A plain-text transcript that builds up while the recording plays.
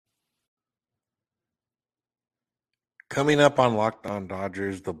Coming up on Locked On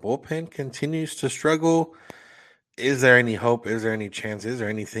Dodgers, the bullpen continues to struggle. Is there any hope? Is there any chance? Is there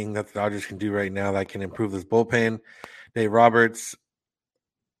anything that the Dodgers can do right now that can improve this bullpen? Dave Roberts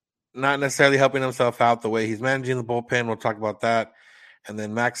not necessarily helping himself out the way he's managing the bullpen. We'll talk about that. And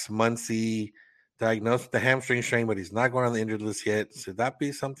then Max Muncy diagnosed with the hamstring strain, but he's not going on the injured list yet. Should that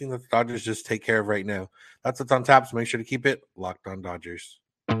be something that the Dodgers just take care of right now? That's what's on tap, so make sure to keep it Locked On Dodgers.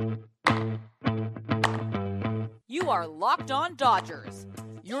 You are Locked On Dodgers,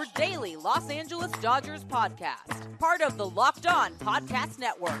 your daily Los Angeles Dodgers podcast. Part of the Locked On Podcast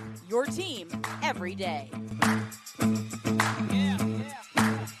Network, your team every day.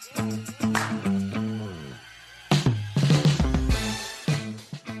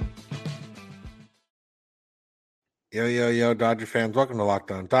 Yo, Dodger fans. Welcome to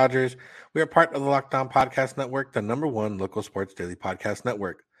Locked On Dodgers. We are part of the Locked On Podcast Network, the number one local sports daily podcast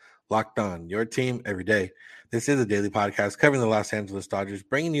network. Locked On, your team every day. This is a daily podcast covering the Los Angeles Dodgers,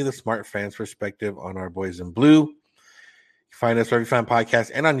 bringing you the smart fans' perspective on our boys in blue. You can find us wherever you find podcasts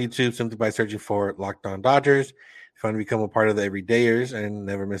and on YouTube simply by searching for Locked On Dodgers. If you want to become a part of the everydayers and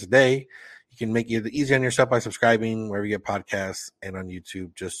never miss a day, you can make it easy on yourself by subscribing wherever you get podcasts, and on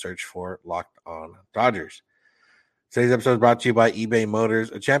YouTube, just search for Locked On Dodgers. Today's episode is brought to you by eBay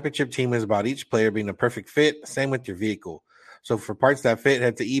Motors. A championship team is about each player being a perfect fit. Same with your vehicle. So for parts that fit,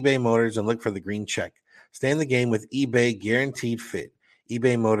 head to eBay Motors and look for the green check. Stay in the game with eBay Guaranteed Fit.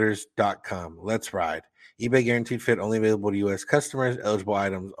 ebaymotors.com. Let's ride. eBay Guaranteed Fit only available to U.S. customers. Eligible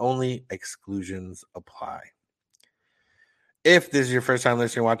items only. Exclusions apply. If this is your first time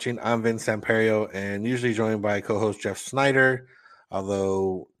listening or watching, I'm Vince Samperio and usually joined by co-host Jeff Snyder.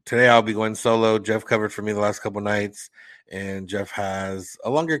 Although today I'll be going solo. Jeff covered for me the last couple nights, and Jeff has a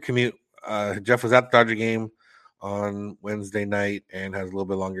longer commute. Jeff was at the Dodger game on Wednesday night and has a little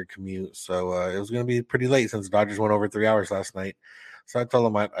bit longer commute. So it was going to be pretty late since the Dodgers went over 3 hours last night. So I told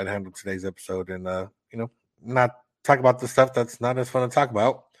him I'd handle today's episode and, not talk about the stuff that's not as fun to talk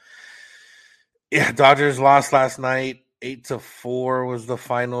about. Yeah, Dodgers lost last night. 8-4 was the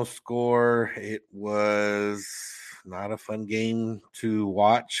final score. It was not a fun game to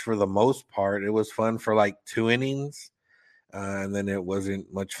watch for the most part. It was fun for like 2 innings, and then it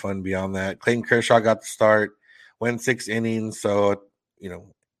wasn't much fun beyond that. Clayton Kershaw got the start, went 6 innings, so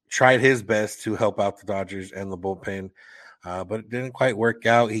tried his best to help out the Dodgers and the bullpen, but it didn't quite work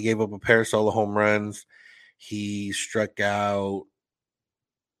out. He gave up a pair of solo home runs. He struck out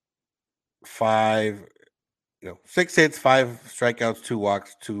 6 hits, 5 strikeouts, 2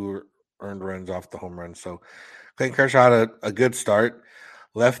 walks, 2 earned runs off the home run. So Clayton Kershaw had a good start,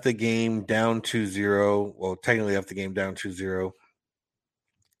 left the game down 2-0. Well, technically left the game down 2-0.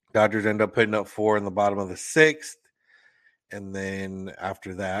 Dodgers end up putting up 4 in the bottom of the 6th. And then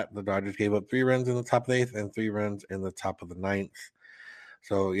after that, the Dodgers gave up 3 runs in the top of the 8th and 3 runs in the top of the 9th.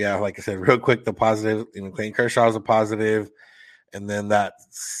 So, yeah, like I said, real quick, the positive, Clayton Kershaw was a positive. And then that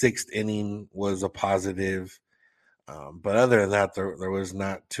 6th inning was a positive. But other than that, there was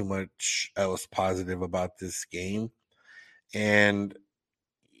not too much else positive about this game. And,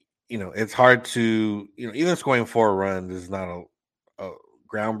 it's hard to, even scoring 4 runs is not a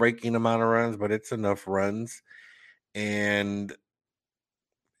groundbreaking amount of runs, but it's enough runs. And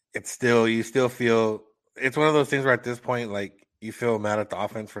you still feel, it's one of those things where at this point, like, you feel mad at the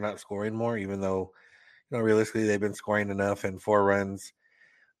offense for not scoring more, even though, realistically they've been scoring enough, and 4 runs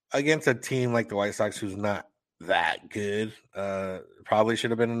against a team like the White Sox, who's not that good, probably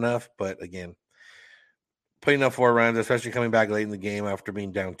should have been enough. But again, putting up 4 runs, especially coming back late in the game after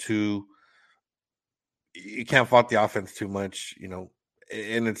being down 2, you can't fault the offense too much,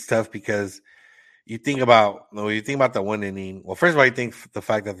 and it's tough because you think about the 1 inning. Well, first of all, you think the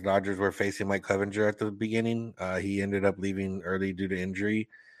fact that the Dodgers were facing Mike Clevenger at the beginning. He ended up leaving early due to injury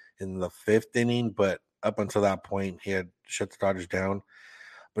in the 5th inning, but up until that point, he had shut the Dodgers down.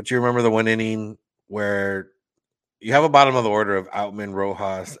 But you remember the 1 inning where you have a bottom of the order of Outman,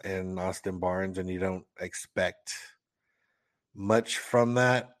 Rojas, and Austin Barnes, and you don't expect much from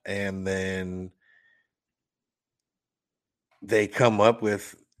that. And then they come up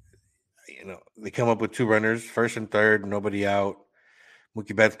with 2 runners, first and third, nobody out.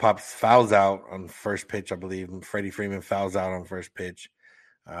 Mookie Betts fouls out on first pitch, I believe. And Freddie Freeman fouls out on first pitch.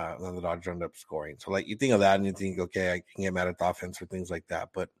 Then the Dodgers end up scoring. So, you think of that and you think, okay, I can get mad at the offense for things like that.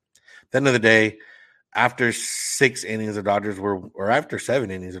 But at the end of the day, after 6 innings, after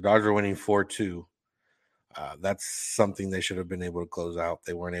 7 innings, the Dodgers were winning 4-2. That's something they should have been able to close out.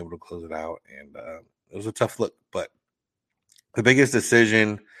 They weren't able to close it out, and it was a tough look. But the biggest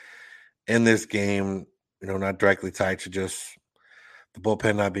decision in this game, not directly tied to just the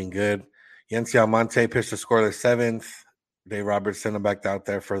bullpen not being good. Yency Almonte pitched a scoreless seventh. Dave Roberts sent him back out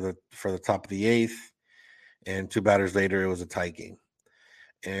there for the top of the eighth, and 2 batters later, it was a tie game.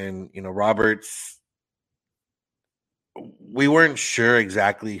 And Roberts, we weren't sure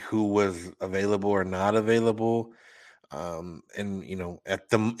exactly who was available or not available. And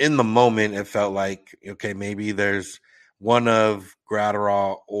in the moment, it felt like, okay, maybe there's one of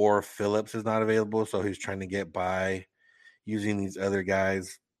Gratterall or Phillips is not available, so he's trying to get by using these other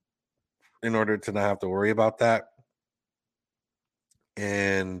guys in order to not have to worry about that.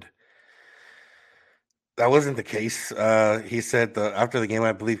 And that wasn't the case. He said after the game,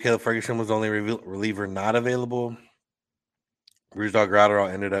 I believe Caleb Ferguson was the only reliever not available. Bruce Dog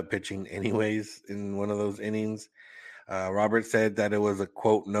Gratterall ended up pitching anyways in one of those innings. Robert said that it was a,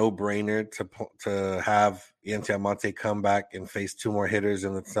 quote, no-brainer to have Yency Almonte come back and face 2 more hitters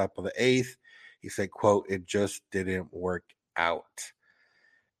in the top of the eighth. He said, quote, it just didn't work out.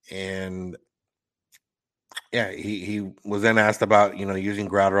 And yeah, he was then asked about, using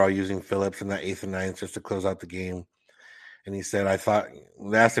Gratterall, using Phillips in that eighth and ninth just to close out the game. And he said,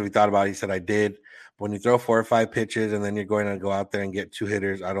 asked if he thought about it. He said, I did. But when you throw 4 or 5 pitches and then you're going to go out there and get 2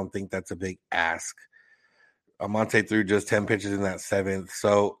 hitters, I don't think that's a big ask. Almonte threw just 10 pitches in that seventh.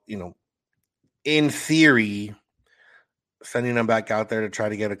 So, in theory, sending him back out there to try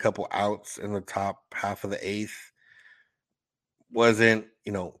to get a couple outs in the top half of the eighth wasn't,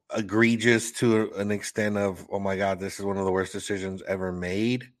 egregious to an extent of, oh my God, this is one of the worst decisions ever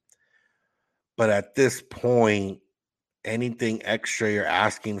made. But at this point, anything extra you're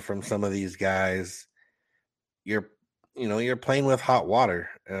asking from some of these guys, you're playing with hot water.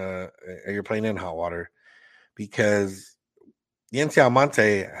 You're playing in hot water because Yency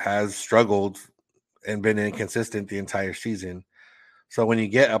Almonte has struggled and been inconsistent the entire season. So when you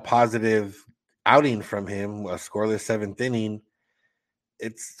get a positive outing from him, a scoreless 7th inning,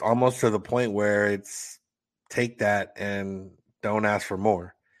 it's almost to the point where it's take that and don't ask for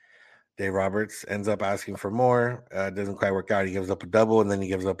more. Dave Roberts ends up asking for more. Doesn't quite work out. He gives up a double, and then he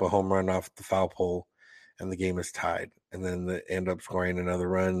gives up a home run off the foul pole, and the game is tied. And then they end up scoring another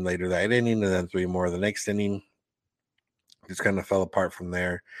run later that inning, and then 3 more the next inning. Just kind of fell apart from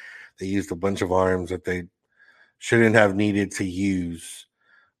there. They used a bunch of arms that they shouldn't have needed to use.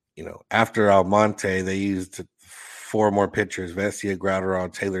 After Almonte, they used 4 more pitchers: Vesia,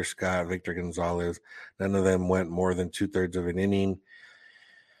 Gratterall, Taylor Scott, Victor Gonzalez. None of them went more than 2/3 of an inning.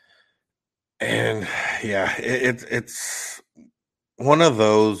 And yeah, it's one of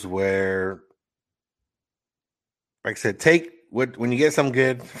those where, like I said, when you get some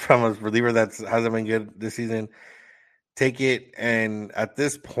good from a reliever that hasn't been good this season, take it. And at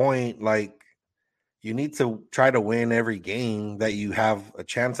this point, like, you need to try to win every game that you have a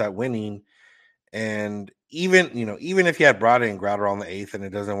chance at winning. And even if you had brought in Gratterall on the eighth and it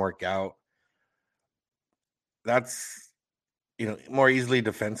doesn't work out, that's more easily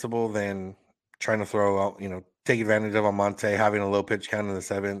defensible than trying to throw out, take advantage of Almonte having a low pitch count in the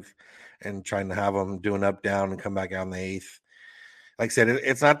 7th and trying to have him do an up down and come back out in the 8th. Like I said,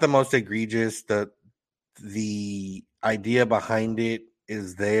 it's not the most egregious. The idea behind it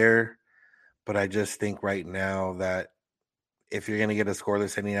is there, but I just think right now that if you're going to get a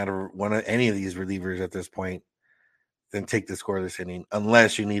scoreless inning out of any of these relievers at this point, then take the scoreless inning,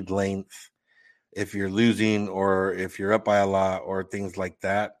 unless you need length if you're losing or if you're up by a lot or things like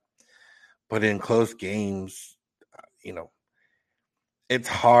that. But in close games, it's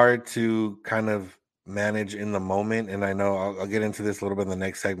hard to kind of manage in the moment. And I know I'll get into this a little bit in the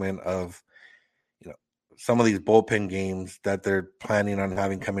next segment of, some of these bullpen games that they're planning on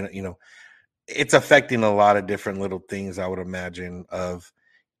having coming, it's affecting a lot of different little things, I would imagine, of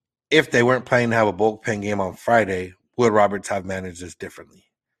if they weren't planning to have a bullpen game on Friday, would Roberts have managed this differently?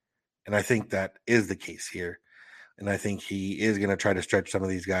 And I think that is the case here. And I think he is going to try to stretch some of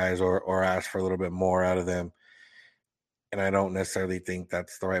these guys or ask for a little bit more out of them. And I don't necessarily think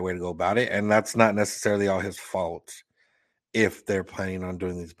that's the right way to go about it. And that's not necessarily all his fault if they're planning on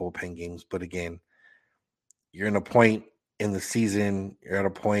doing these bullpen games. But again, you're in a point in the season, you're at a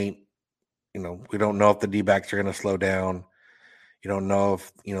point, we don't know if the D-backs are going to slow down. You don't know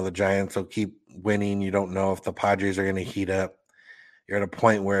if, the Giants will keep winning. You don't know if the Padres are going to heat up. You're at a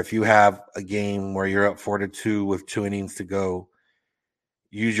point where if you have a game where you're up 4-2 with 2 innings to go,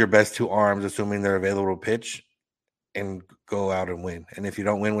 use your best 2 arms, assuming they're available to pitch, and go out and win. And if you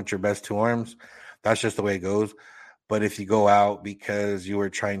don't win with your best 2 arms, that's just the way it goes. But if you go out because you were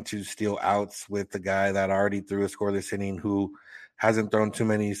trying to steal outs with the guy that already threw a scoreless inning, who hasn't thrown too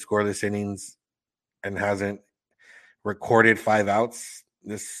many scoreless innings and hasn't recorded 5 outs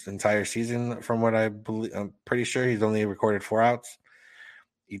this entire season, from what I believe, I'm pretty sure he's only recorded 4 outs.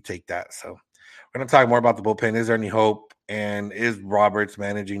 you take that. So we're going to talk more about the bullpen. Is there any hope? And is Roberts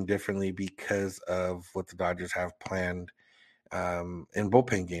managing differently because of what the Dodgers have planned in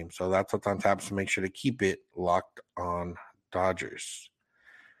bullpen games? So that's what's on tap. So make sure to keep it locked on Dodgers.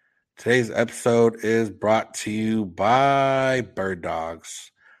 Today's episode is brought to you by Bird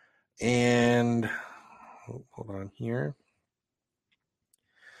Dogs. And hold on here.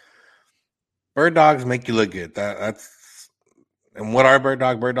 Bird Dogs make you look good. That's and what are Bird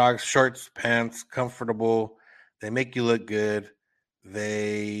Dogs? Bird Dogs shorts, pants, comfortable. They make you look good.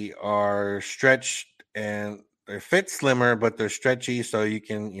 They are stretched and they fit slimmer, but they're stretchy, so you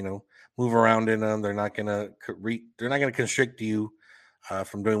can move around in them. They're not gonna constrict you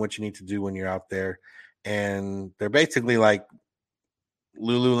from doing what you need to do when you're out there. And they're basically like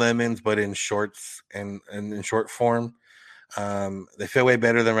Lululemons, but in shorts and in short form. They feel way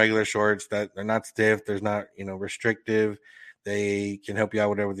better than regular shorts. That they're not stiff. There's not restrictive. They can help you out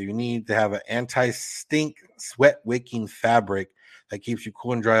whatever you need. They have an anti-stink, sweat-wicking fabric that keeps you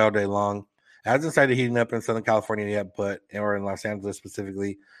cool and dry all day long. It hasn't started heating up in Southern California yet, or in Los Angeles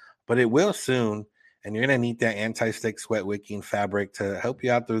specifically, but it will soon. And you're gonna need that anti-stick, sweat-wicking fabric to help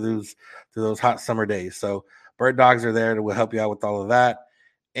you out through those hot summer days. So Bird Dogs are there to help you out with all of that,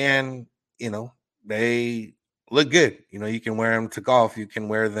 and they look good. You can wear them to golf. You can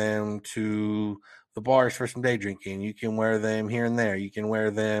wear them to the bars for some day drinking. You can wear them here and there. You can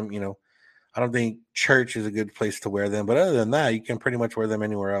wear them, I don't think church is a good place to wear them, but other than that, you can pretty much wear them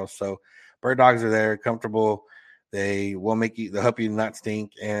anywhere else. So Bird Dogs are there, comfortable. They'll help you not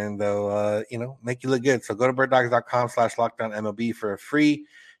stink, and they'll, make you look good. So go to birddogs.com/lockdownmlb for a free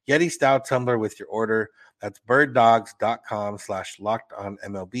Yeti style tumbler with your order. That's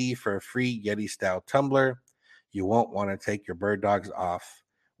birddogs.com/lockdownmlb for a free Yeti style tumbler. You won't want to take your Bird Dogs off.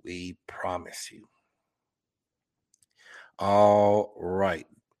 We promise you. All right.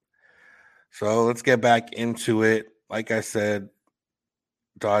 So let's get back into it. Like I said,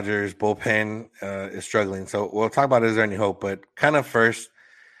 Dodgers bullpen is struggling. So we'll talk about is there any hope, but kind of first.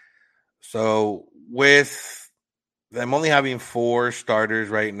 So with them only having 4 starters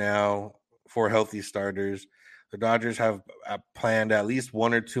right now, 4 healthy starters, the Dodgers have planned at least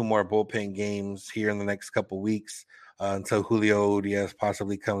 1 or 2 more bullpen games here in the next couple weeks until Julio Urias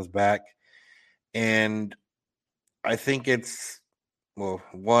possibly comes back. And I think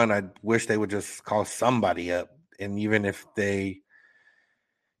one, I wish they would just call somebody up. And even if it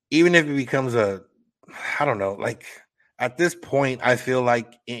becomes I don't know, like at this point, I feel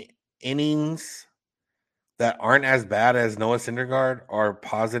like innings that aren't as bad as Noah Syndergaard are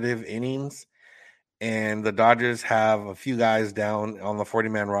positive innings. And the Dodgers have a few guys down on the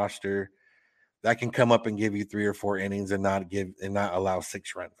 40-man roster that can come up and give you 3 or 4 innings and not allow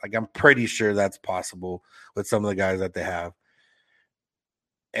 6 runs. Like I'm pretty sure that's possible with some of the guys that they have.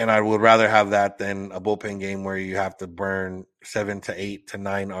 And I would rather have that than a bullpen game where you have to burn 7 to 8 to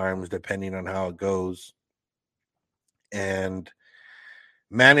 9 arms, depending on how it goes, and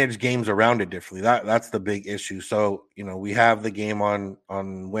manage games around it differently. That's the big issue. So, we have the game on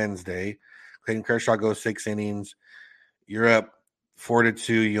Wednesday. Clayton Kershaw goes 6 innings. You're up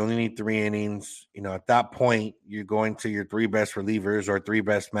 4-2. You only need 3 innings. At that point, you're going to your 3 best relievers or 3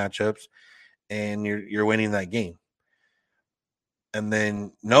 best matchups, and you're winning that game. And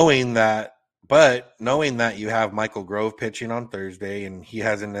then knowing that you have Michael Grove pitching on Thursday, and he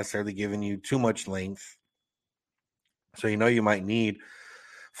hasn't necessarily given you too much length, so you might need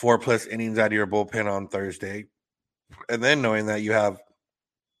 4+ innings out of your bullpen on Thursday. And then knowing that you have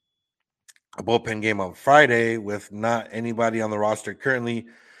a bullpen game on Friday with not anybody on the roster currently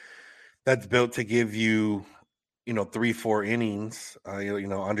that's built to give you, 3-4 innings.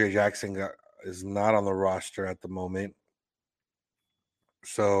 Andre Jackson is not on the roster at the moment.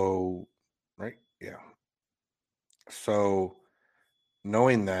 So, right? Yeah. So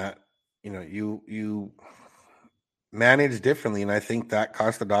knowing that, you manage differently, and I think that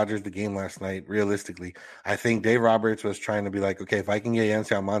cost the Dodgers the game last night. Realistically, I think Dave Roberts was trying to be like, okay, if I can get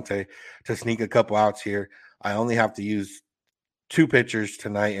Yancy Almonte to sneak a couple outs here, I only have to use 2 pitchers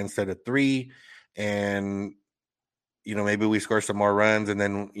tonight instead of 3, and maybe we score some more runs, and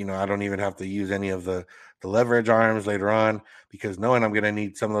then I don't even have to use any of the leverage arms later on, because knowing I'm going to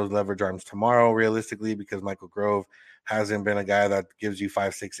need some of those leverage arms tomorrow, realistically, because Michael Grove hasn't been a guy that gives you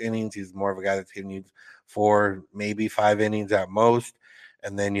 5-6 innings. He's more of a guy that's giving you 4, maybe 5 innings at most,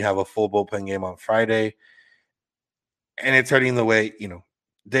 and then you have a full bullpen game on Friday, and it's hurting the way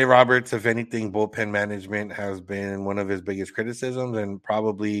Dave Roberts, if anything, bullpen management has been one of his biggest criticisms, and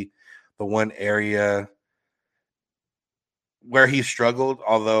probably the one area where he struggled,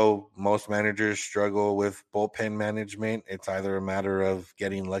 although most managers struggle with bullpen management, it's either a matter of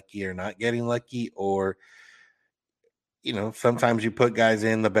getting lucky or not getting lucky, or sometimes you put guys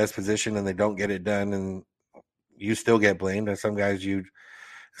in the best position and they don't get it done, and you still get blamed. And sometimes you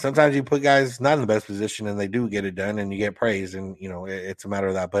put guys not in the best position and they do get it done, and you get praised, and it's a matter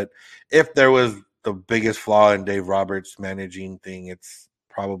of that. But if there was the biggest flaw in Dave Roberts' managing thing, it's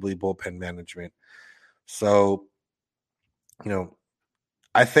probably bullpen management. So,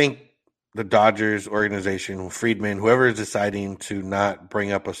 I think the Dodgers organization, Friedman, whoever is deciding to not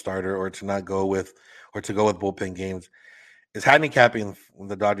bring up a starter or to not go with or to go with bullpen games, is handicapping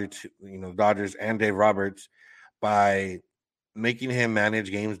the Dodgers and Dave Roberts by making him manage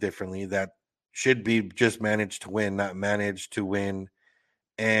games differently that should be just managed to win, not managed to win.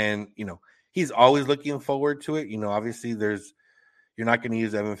 And he's always looking forward to it. Obviously you're not going to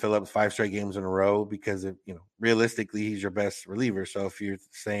use Evan Phillips 5 straight games in a row because realistically he's your best reliever. So if you're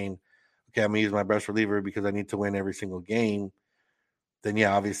saying, okay, I'm going to use my best reliever because I need to win every single game, then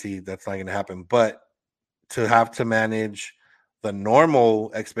yeah, obviously that's not going to happen. But to have to manage the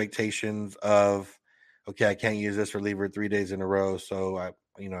normal expectations of, okay, I can't use this reliever 3 days in a row, so I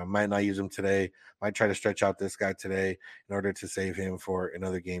might not use him today. Might try to stretch out this guy today in order to save him for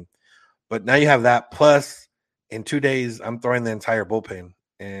another game. But now you have that. Plus, in 2 days, I'm throwing the entire bullpen,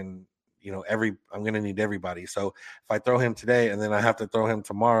 and I'm going to need everybody. So if I throw him today and then I have to throw him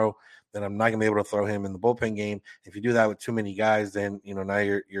tomorrow, then I'm not going to be able to throw him in the bullpen game. If you do that with too many guys, then now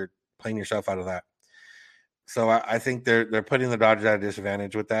you're playing yourself out of that. So I think they're putting the Dodgers at a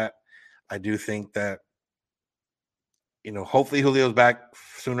disadvantage with that. I do think that hopefully Julio's back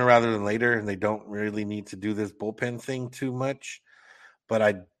sooner rather than later, and they don't really need to do this bullpen thing too much. But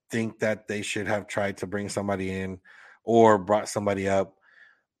I think that they should have tried to bring somebody in or brought somebody up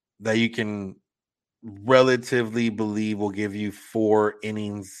that you can relatively believe will give you 4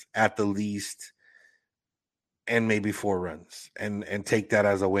 innings at the least and maybe 4 runs, and take that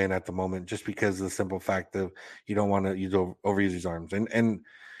as a win at the moment, just because of the simple fact of you don't want to overuse his arms. And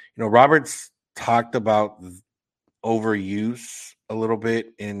Roberts talked about overuse a little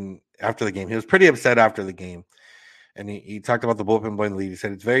bit after the game. He was pretty upset after the game. And he talked about the bullpen blowing the lead. He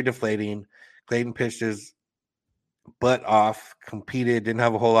said it's very deflating. Clayton pitched his butt off, competed, didn't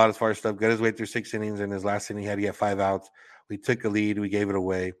have a whole lot as far as stuff, got his way through 6 innings. In his last inning, he had to get 5 outs. We took a lead. We gave it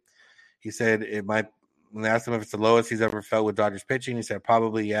away. He said when they asked him if it's the lowest he's ever felt with Dodgers pitching, he said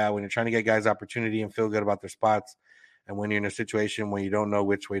probably, yeah, when you're trying to get guys opportunity and feel good about their spots, and when you're in a situation where you don't know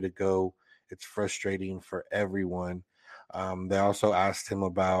which way to go, it's frustrating for everyone. They also asked him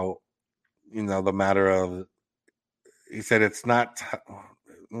about, the matter of, he said it's not,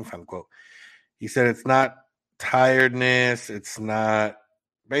 let me find the quote. He said it's not tiredness. It's not,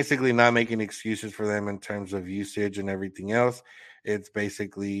 basically not making excuses for them in terms of usage and everything else. It's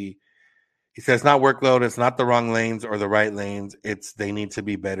basically, he says it's not workload. It's not the wrong lanes or the right lanes. It's they need to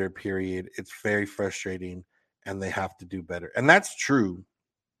be better, period. It's very frustrating and they have to do better. And that's true.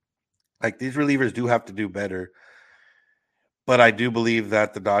 Like, these relievers do have to do better. But I do believe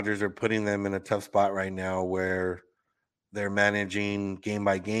that the Dodgers are putting them in a tough spot right now where they're managing game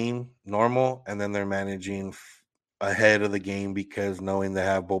by game, normal, and then they're managing ahead of the game because knowing they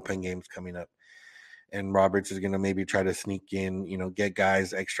have bullpen games coming up. And Roberts is going to maybe try to sneak in, get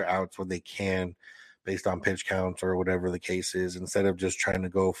guys extra outs when they can based on pitch counts or whatever the case is, instead of just trying to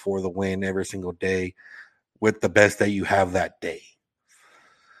go for the win every single day with the best that you have that day.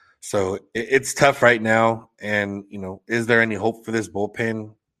 So it's tough right now. And, is there any hope for this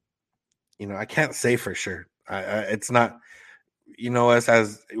bullpen? I can't say for sure. It's not, us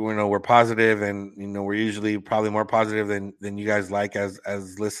as, we're positive, and, we're usually probably more positive than you guys like as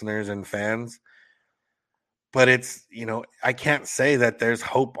listeners and fans. But it's, I can't say that there's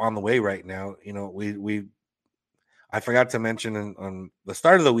hope on the way right now. I forgot to mention on the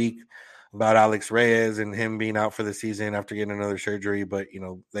start of the week about Alex Reyes and him being out for the season after getting another surgery, but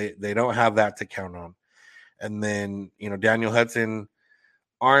they don't have that to count on. And then Daniel Hudson,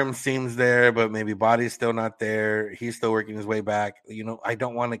 arm seems there, but maybe body's still not there. He's still working his way back. I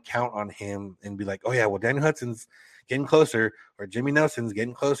don't want to count on him and be like, oh yeah, well, Daniel Hudson's getting closer, or Jimmy Nelson's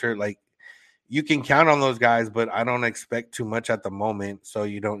getting closer. Like, you can count on those guys, but I don't expect too much at the moment. So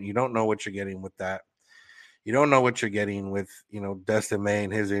you don't know what you're getting with that. You don't know what you're getting with, Dustin May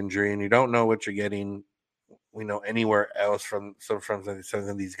and his injury, and you don't know what you're getting, anywhere else from some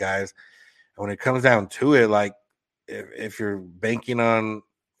of these guys. And when it comes down to it, like, if you're banking on,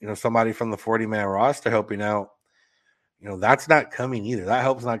 somebody from the 40-man roster helping out, that's not coming either. That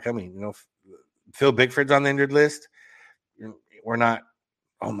help's not coming. Phil Bickford's on the injured list. We're not,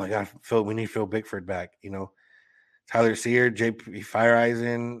 oh my God, Phil, we need Phil Bickford back. Tyler Sear, JP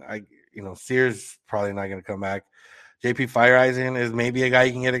Fireeisen. Sear's probably not going to come back. JP Fireeisen is maybe a guy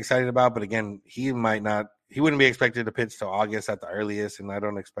you can get excited about, but again, he might not. He wouldn't be expected to pitch till August at the earliest, and I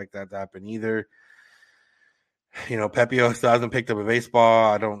don't expect that to happen either. Pepio still hasn't picked up a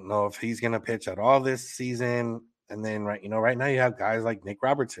baseball. I don't know if he's going to pitch at all this season. And then right now you have guys like Nick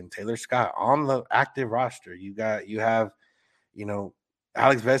Robertson, Taylor Scott on the active roster. You have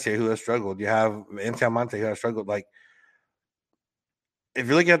Alex Vessier who has struggled. You have Inti Almonte who has struggled. Like, if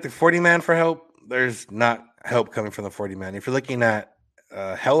you're looking at the 40-man for help, there's not help coming from the 40-man. If you're looking at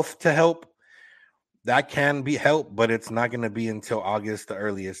health to help, that can be help, but it's not going to be until August the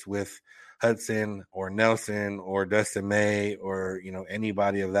earliest with Hudson or Nelson or Dustin May or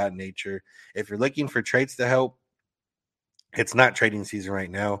anybody of that nature. If you're looking for trades to help, it's not trading season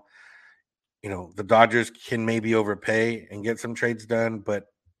right now. The Dodgers can maybe overpay and get some trades done, but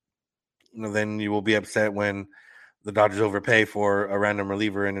then you will be upset when the Dodgers overpay for a random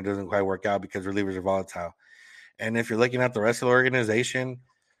reliever and it doesn't quite work out because relievers are volatile. And if you're looking at the rest of the organization,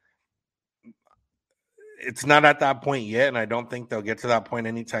 it's not at that point yet, and I don't think they'll get to that point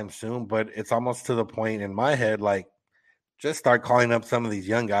anytime soon, but it's almost to the point in my head, like, just start calling up some of these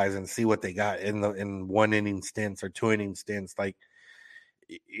young guys and see what they got in 1 inning stints or 2 inning stints. Like,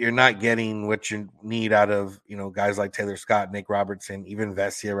 you're not getting what you need out of, guys like Taylor Scott, Nick Robertson, even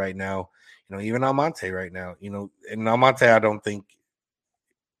Vesia right now, even Almonte right now, and Almonte,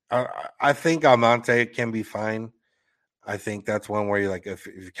 I think Almonte can be fine. I think that's one where you're like, if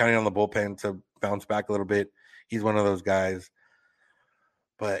you're counting on the bullpen to bounce back a little bit, he's one of those guys.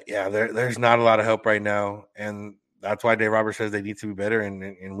 But yeah, there's not a lot of help right now, and that's why Dave Roberts says they need to be better,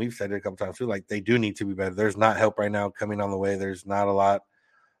 and we've said it a couple times too. Like, they do need to be better. There's not help right now coming on the way. There's not a lot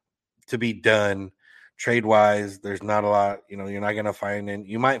to be done trade wise. There's not a lot. You're not gonna find, and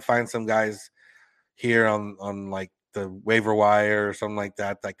you might find some guys here on like the waiver wire or something like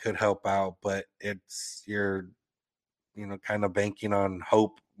that could help out, but you're kind of banking on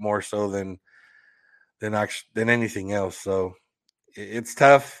hope more so than anything else. So it's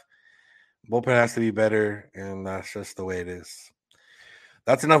tough. Bullpen has to be better, and that's just the way it is.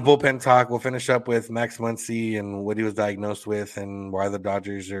 That's enough bullpen talk. We'll finish up with Max Muncy and what he was diagnosed with and why the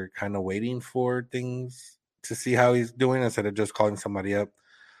Dodgers are kind of waiting for things to see how he's doing instead of just calling somebody up.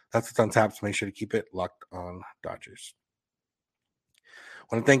 That's what's on tap, so make sure to keep it locked on Dodgers.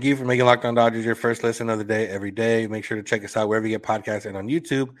 I want to thank you for making Locked On Dodgers your first listen of the day every day. Make sure to check us out wherever you get podcasts and on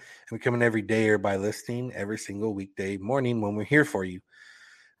YouTube. And we come in every day or by listening every single weekday morning when we're here for you.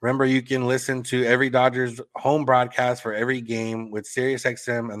 Remember, you can listen to every Dodgers home broadcast for every game with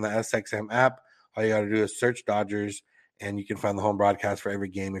SiriusXM and the SXM app. All you got to do is search Dodgers, and you can find the home broadcast for every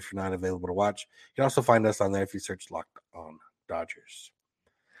game if you're not available to watch. You can also find us on there if you search Locked On Dodgers.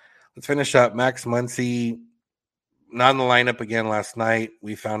 Let's finish up. Max Muncy, not in the lineup again last night.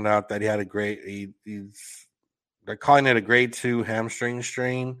 We found out that he had they're calling it a grade 2 hamstring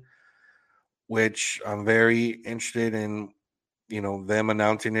strain, which I'm very interested in, them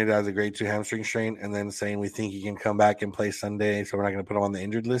announcing it as a grade 2 hamstring strain and then saying we think he can come back and play Sunday, so we're not going to put him on the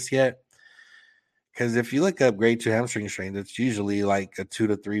injured list yet. Because if you look up grade 2 hamstring strains, it's usually like a 2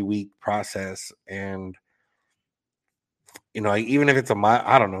 to 3 week process. And, even if it's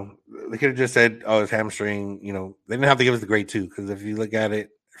I don't know, they could have just said, oh, it's hamstring. They didn't have to give us the grade 2 because if you look at it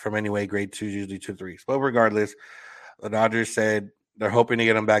from anyway, grade 2 is usually 2 to 3 weeks. But regardless, the Dodgers said they're hoping to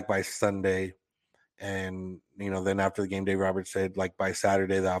get him back by Sunday. And, then after the game, Dave Roberts said, like, by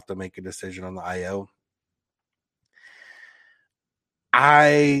Saturday, they'll have to make a decision on the IL.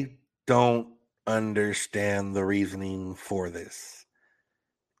 I don't understand the reasoning for this.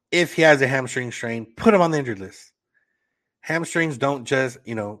 If he has a hamstring strain, put him on the injured list. Hamstrings don't just,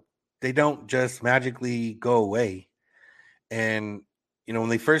 they don't just magically go away. And, when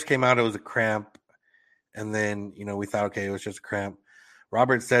they first came out, it was a cramp. And then, we thought, okay, it was just a cramp.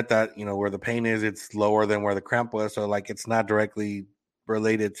 Robert said that, where the pain is, it's lower than where the cramp was. So, like, it's not directly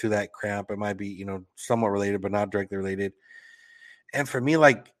related to that cramp. It might be, somewhat related, but not directly related. And for me,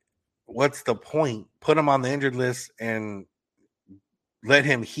 like, what's the point? Put him on the injured list and let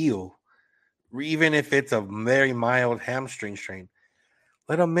him heal. Even if it's a very mild hamstring strain.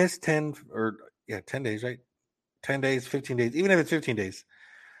 Let him miss 10 days, right? 10 days, 15 days, even if it's 15 days.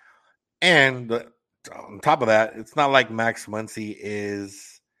 And on top of that, it's not like Max Muncy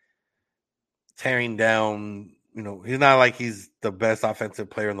is tearing down, he's not like he's the best offensive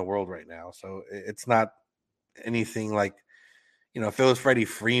player in the world right now. So it's not anything like, if it was Freddie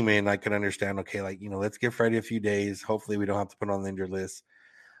Freeman, I could understand, okay, like, let's give Freddie a few days. Hopefully we don't have to put on the injured list.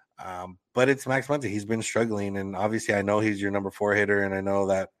 But it's Max Muncy. He's been struggling. And obviously I know he's your number 4 hitter. And I know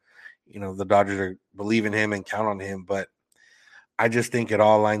that, the Dodgers are believe in him and count on him. But I just think it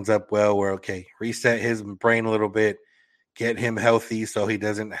all lines up well where, okay, reset his brain a little bit, get him healthy so he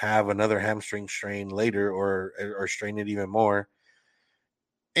doesn't have another hamstring strain later or strain it even more.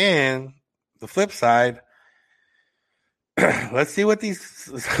 And the flip side, let's see what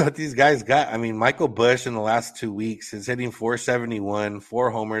these guys got. I mean, Michael Busch in the last 2 weeks is hitting 471,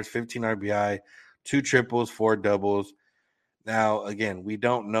 4 homers, 15 RBI, 2 triples, 4 doubles. Now, again, we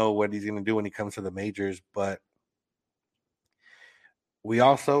don't know what he's going to do when he comes to the majors, but we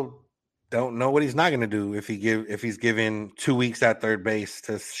also don't know what he's not going to do if he's given 2 weeks at third base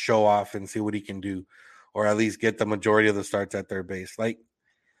to show off and see what he can do, or at least get the majority of the starts at third base. Like,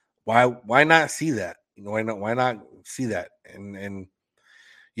 why not see that? Why not see that? And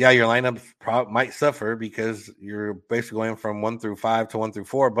yeah, your lineup might suffer because you're basically going from 1 through 5 to 1 through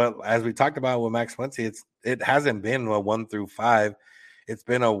 4. But as we talked about with Max Muncy, it hasn't been a 1 through 5. It's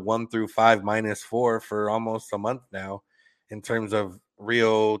been a 1 through 5 minus 4 for almost a month now in terms of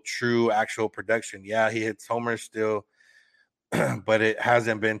real, true, actual production. Yeah, he hits homers still, but it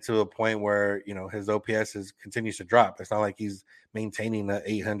hasn't been to a point where, his OPS continues to drop. It's not like he's maintaining the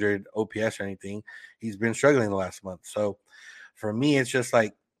 800 OPS or anything. He's been struggling the last month. So for me, it's just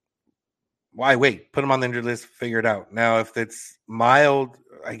like, why wait? Put him on the injured list, figure it out. Now, if it's mild,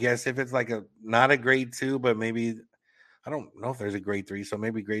 I guess if it's like not a grade 2, but maybe, I don't know if there's a grade 3, so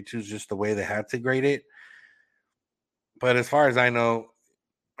maybe grade 2 is just the way they had to grade it. But as far as I know,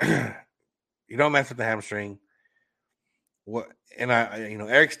 you don't mess with the hamstring.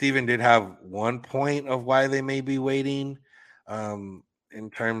 Eric Steven did have one point of why they may be waiting, in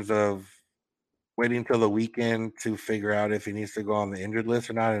terms of waiting till the weekend to figure out if he needs to go on the injured list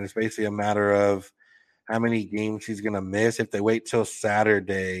or not. And it's basically a matter of how many games he's going to miss. If they wait till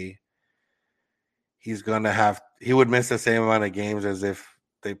Saturday, he would miss the same amount of games as if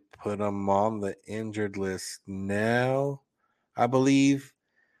they put him on the injured list now, I believe.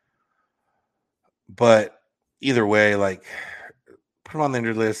 But either way, like, put him on the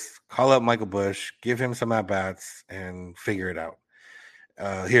injured list, call up Michael Busch, give him some at-bats, and figure it out.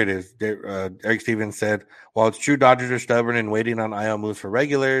 Here it is. Eric Stevens said, while it's true Dodgers are stubborn and waiting on IL moves for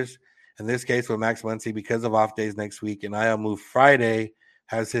regulars, in this case with Max Muncy, because of off days next week, an IL move Friday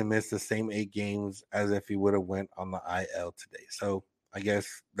has him miss the same 8 games as if he would have went on the IL today. So I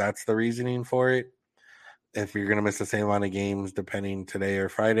guess that's the reasoning for it. If you're going to miss the same amount of games depending today or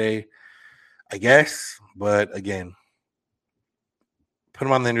Friday, I guess. But again, put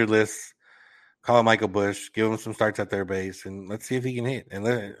him on the injured list, call him Michael Busch, give him some starts at third base, and let's see if he can hit. And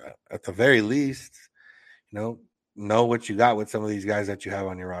at the very least, know what you got with some of these guys that you have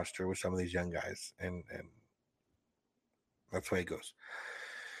on your roster, with some of these young guys. And that's the way it goes.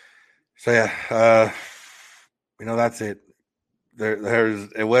 So, yeah, that's it.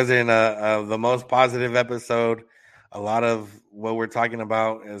 It wasn't the most positive episode. A lot of what we're talking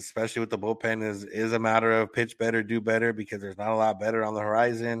about, especially with the bullpen, is a matter of pitch better, do better, because there's not a lot better on the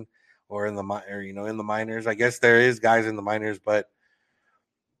horizon or in the minors. I guess there is guys in the minors, but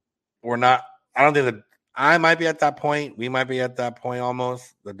we're not. I don't think that I might be at that point. We might be at that point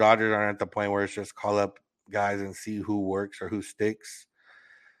almost. The Dodgers aren't at the point where it's just call up guys and see who works or who sticks.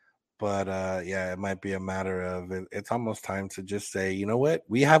 But yeah, it might be a matter of it's almost time to just say, you know what?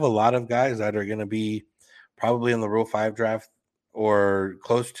 We have a lot of guys that are going to be probably in the Rule 5 draft or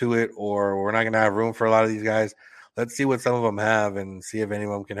close to it, or we're not going to have room for a lot of these guys. Let's see what some of them have and see if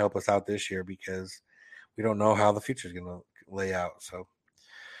anyone can help us out this year, because we don't know how the future is going to lay out. So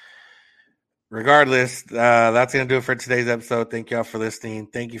regardless, that's going to do it for today's episode. Thank you all for listening.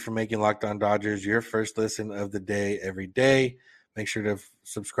 Thank you for making Locked On Dodgers your first listen of the day every day. Make sure to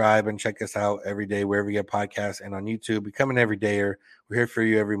subscribe and check us out every day wherever you get podcasts and on YouTube. Become an everydayer. We're here for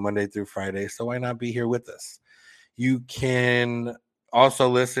you every Monday through Friday, so why not be here with us? You can also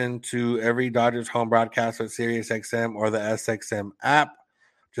listen to every Dodgers home broadcast with SiriusXM or the SXM app.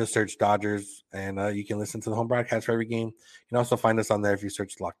 Just search Dodgers, and you can listen to the home broadcast for every game. You can also find us on there if you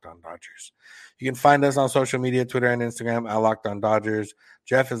search Locked On Dodgers. You can find us on social media, Twitter and Instagram at Locked On Dodgers.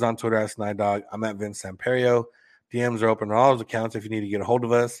 Jeff is on Twitter at SnyDog. I'm at Vince Samperio. DMs are open on all those accounts if you need to get a hold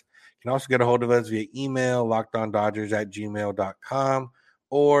of us. You can also get a hold of us via email, lockedondodgers@gmail.com,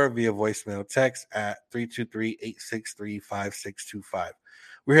 or via voicemail text at 323-863-5625.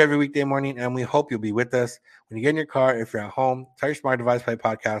 We're here every weekday morning, and we hope you'll be with us. When you get in your car, if you're at home, tell your smart device, play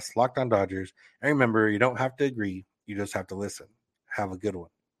podcast, Locked On Dodgers. And remember, you don't have to agree. You just have to listen. Have a good one.